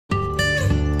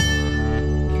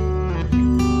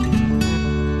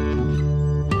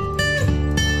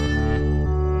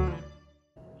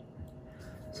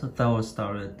So I thought I would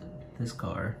start with this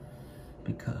car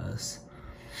because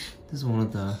this is one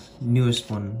of the newest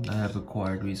one I have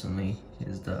acquired recently.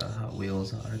 Is the Hot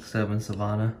Wheels RX-7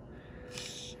 Savannah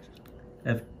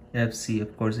FC,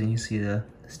 of course, and you see the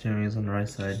steering wheels on the right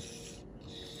side.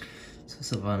 So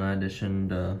Savannah edition,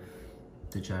 the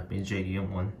Japanese JDM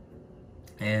one,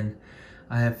 and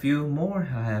I have few more.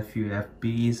 I have few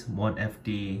FBs, one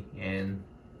FD, and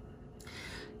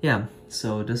yeah.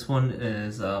 So this one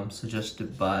is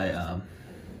suggested by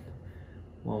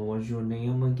what was your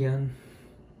name again?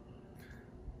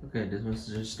 Okay, this one's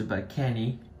suggested by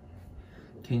Kenny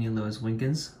Lewis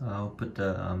Winkins. I'll put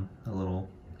the a little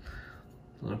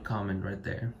comment right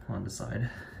there on the side.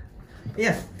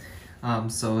 Yeah.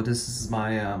 So this is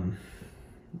my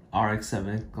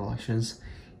RX-7 collections.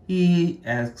 He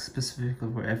asked specifically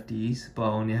for FDs, but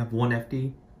I only have one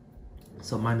FD,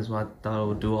 so might as well. I thought I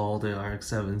would do all the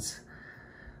RX-7s.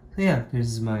 So yeah, this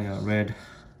is my red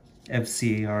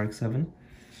FC RX-7.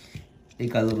 It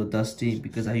got a little dusty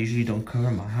because I usually don't cover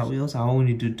my Hot Wheels. I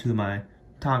only do to my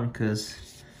Tonicas,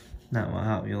 not my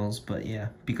Hot Wheels. But yeah,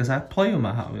 because I play with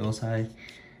my Hot Wheels, I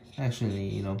actually,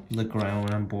 you know, look around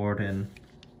when I'm bored, and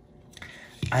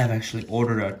I have actually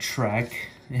ordered a track.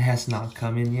 It has not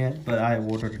come in yet, but I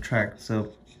ordered a track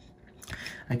so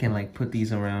I can like put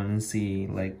these around and see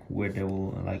like where they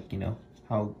will, like, you know,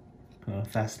 how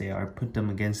fast they are, put them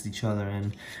against each other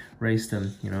and race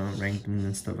them, you know, rank them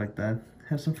and stuff like that.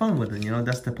 Have some fun with it, you know.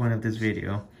 That's the point of this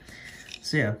video.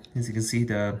 So yeah, as you can see,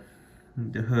 the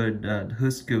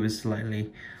hood scoop is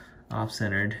slightly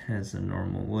off-centered as a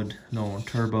normal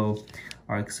turbo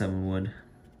RX-7 wood.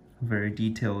 Very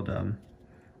detailed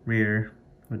rear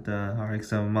with the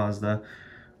RX-7 Mazda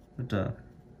with the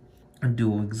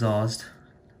dual exhaust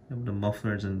with the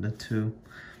mufflers and the two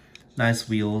nice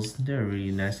wheels. They're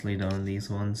really nicely done, these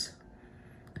ones.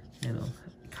 You know,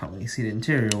 can't really see the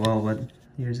interior well, but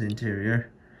here's the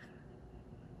interior.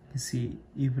 You see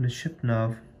even the shift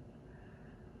knob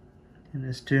and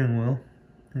the steering wheel,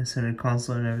 the center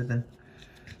console and everything.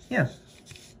 Yeah,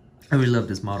 I really love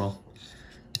this model.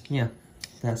 Yeah,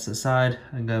 that's the side.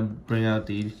 I'm gonna bring out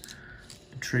the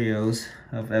trios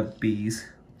of FBs.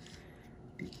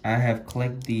 I have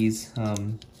collected these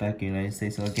back in the United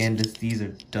States. So again, these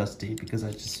are dusty because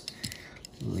I just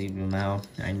leave them out.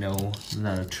 I know I'm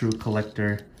not a true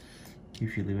collector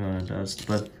if you leave them on dust,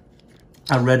 but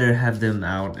I'd rather have them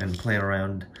out and play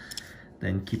around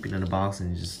than keep it in a box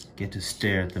and just get to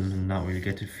stare at them and not really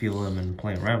get to feel them and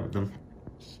play around with them.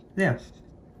 Yeah,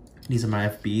 these are my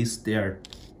FBs. They are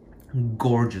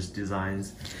gorgeous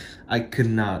designs. I could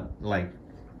not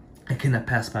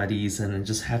pass by these and I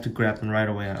just have to grab them right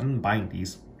away. I'm buying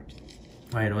these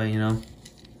right away, you know.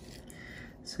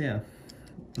 So yeah,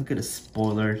 look at the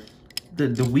spoiler,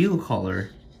 the wheel color.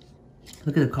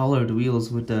 Look at the color of the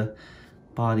wheels with the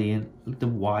body and the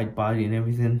wide body and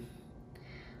everything.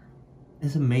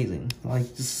 It's amazing.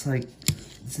 Like this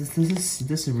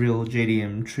is a real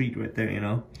JDM treat right there, you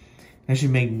know. I should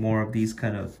make more of these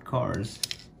kind of cars.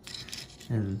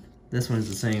 And this one's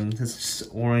the same. This is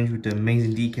orange with the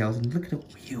amazing decals. And look at the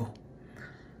wheel.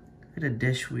 Look at the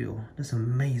dash wheel. That's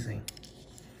amazing.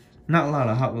 Not a lot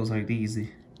of Hot Wheels like these,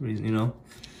 you know.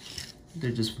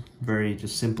 They're just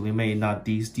simply made, not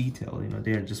these detailed, you know.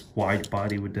 They're just wide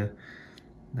body with the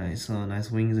nice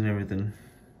wings and everything.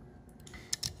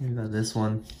 You got this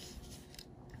one.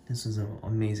 This is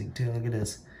amazing too. Look at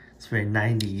this. It's very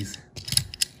 90s.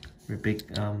 Very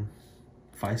big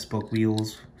 5-spoke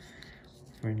wheels.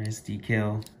 Very nice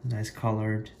decal, nice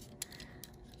colored.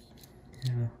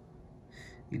 Yeah,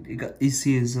 you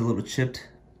see it's a little chipped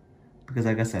because,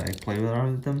 like I said, I play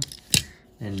around with them,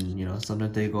 and you know,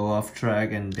 sometimes they go off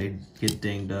track and they get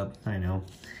dinged up. I know,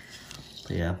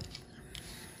 but yeah,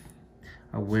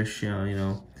 I wish you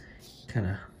know, kind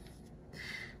of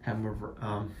have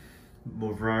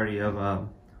more variety of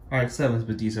RX-7s,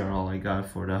 but these are all I got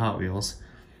for the Hot Wheels.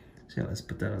 So yeah, let's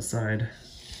put that aside.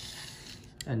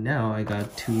 And now I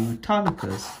got two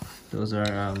Tonicas. Those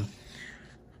are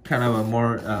kind of a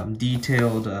more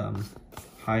detailed,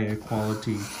 higher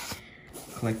quality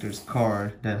collector's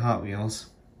car than Hot Wheels.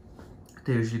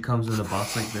 They usually comes in a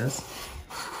box like this,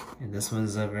 and this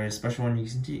one's a very special one.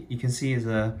 You can see is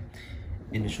a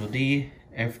initial D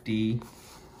FD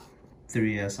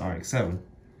 3S RX-7.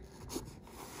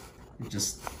 It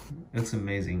just looks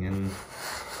amazing,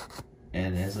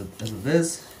 and as of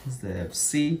this is the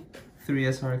FC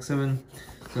 3S RX-7,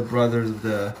 the brothers of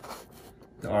the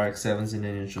RX-7s in the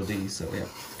initial D. So yeah,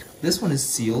 this one is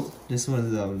sealed. This one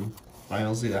is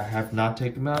honestly I have not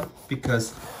taken them out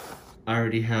because I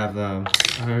already have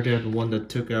the one that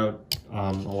took out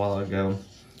a while ago.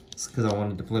 It's because I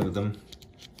wanted to play with them.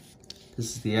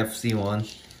 This is the FC one.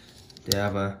 They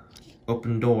have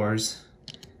open doors,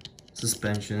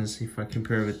 suspensions. If I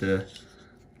compare with the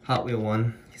Hot Wheel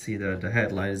one, you see the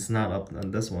headlight is not up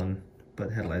on this one,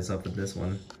 but headlights up on this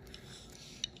one.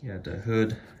 Yeah, the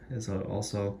hood is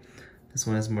also, this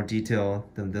one has more detail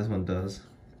than this one does.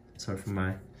 Sorry for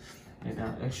my, and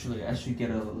actually I should get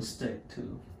a little stick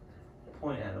to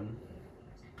point at them.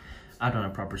 I don't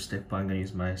have a proper stick, but I'm gonna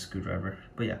use my screwdriver.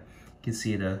 But yeah, you can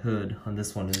see the hood on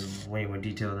this one is way more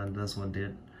detailed than this one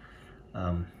did.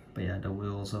 But yeah, the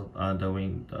wheels up,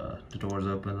 the doors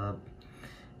open up.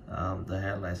 The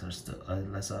headlights are still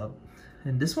less up,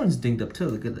 and this one's dinged up too.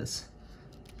 Look at this,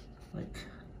 like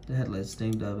the headlights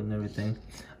dinged up and everything.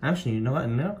 Actually, you know what?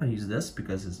 I'm not gonna use this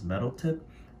because it's metal tip,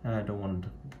 and I don't want to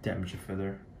damage it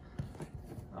further.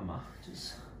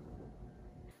 Just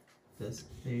this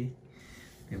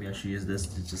maybe I should use this.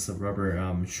 It's just a rubber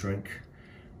shrink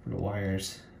for the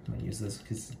wires. I might use this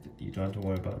because you don't have to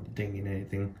worry about dinging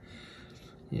anything.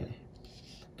 Yeah,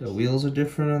 the wheels are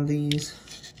different on these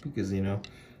because you know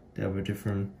they have a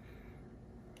different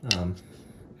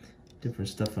different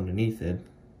stuff underneath it.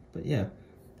 But yeah,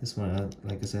 this one,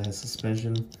 like I said, has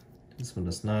suspension. This one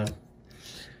does not.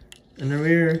 And the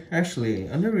rear, actually,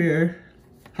 on the rear,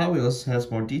 Hot Wheels has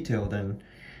more detail than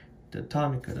the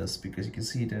Tomica does because you can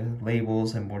see the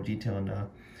labels and more detail on the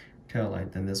tail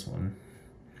light than this one.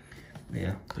 But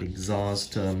yeah, the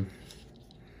exhaust. Let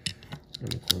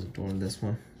me close the door on this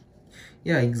one.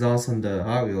 Yeah, exhaust on the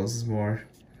Hot Wheels is more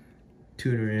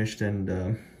tuner-ish than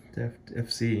the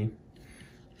FC.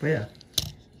 But yeah.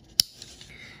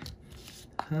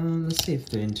 Let's see if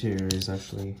the interior is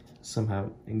actually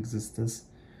somehow in existence.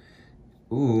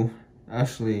 Ooh,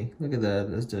 actually, look at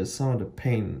that. Some of the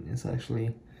paint is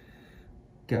actually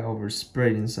got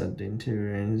oversprayed inside the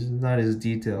interior and it's not as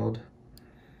detailed.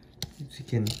 If you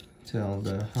can tell,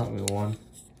 the Hot Wheel one,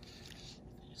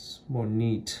 it's more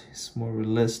neat, it's more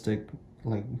realistic,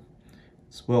 like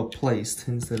it's well placed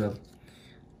instead of,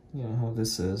 you know, how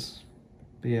this is.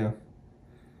 But yeah.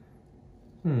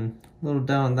 A little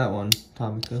down on that one,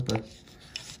 Tomica, but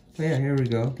yeah, here we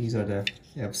go. These are the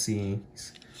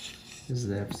FCs. This is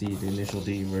the FC, the initial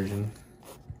D version.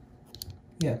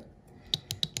 Yeah.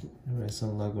 There's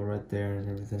some logo right there and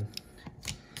everything.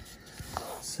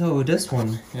 So this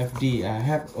one, FD, I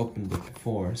have opened it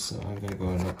before, so I'm gonna go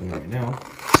ahead and open it right now.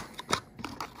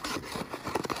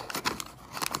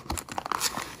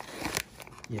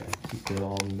 Yeah, keep it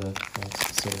all in the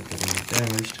so it doesn't get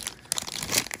damaged.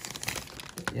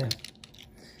 Yeah.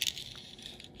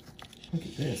 Look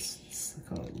at this. It's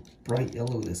like how bright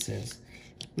yellow this is.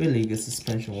 Really good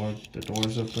suspension work. The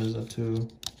doors opens up too.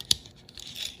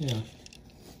 Yeah.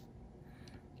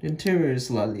 The interior is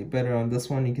slightly better on this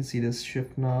one. You can see this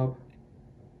shift knob,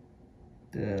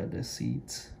 the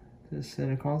seats, the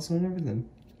center console and everything.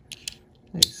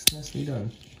 Nice, nicely done.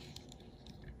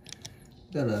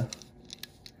 Got a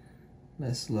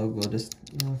nice logo. Just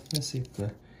let's see if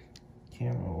the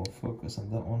camera will focus on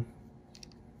that one.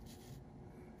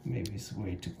 Maybe it's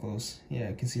way too close. Yeah,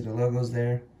 I can see the logos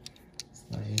there. It's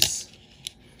nice.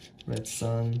 Red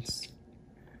suns.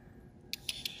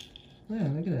 Yeah,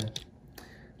 look at that.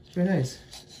 Very nice.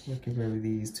 Look compare with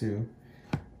these two.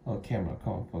 Oh, camera,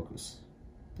 come on, focus.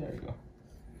 There you go.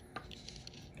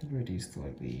 Compare these to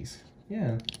like these.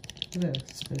 Yeah, look at that.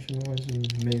 Suspension was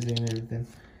amazing and everything.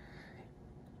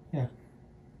 Yeah.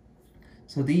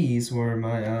 So these were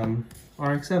my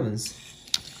RX-7s.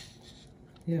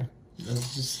 Yeah,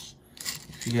 that's just,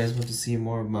 if you guys want to see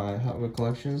more of my Hot Wheel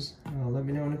collections, let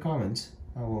me know in the comments.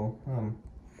 I will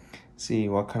see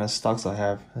what kind of stocks I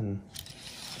have, and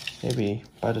maybe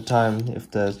by the time,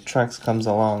 if the tracks comes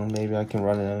along, maybe I can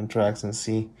run it on the tracks and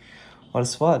see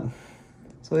what's what.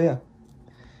 So yeah,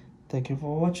 thank you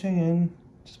for watching, and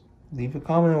just leave a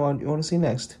comment on what you want to see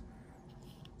next.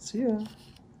 See ya.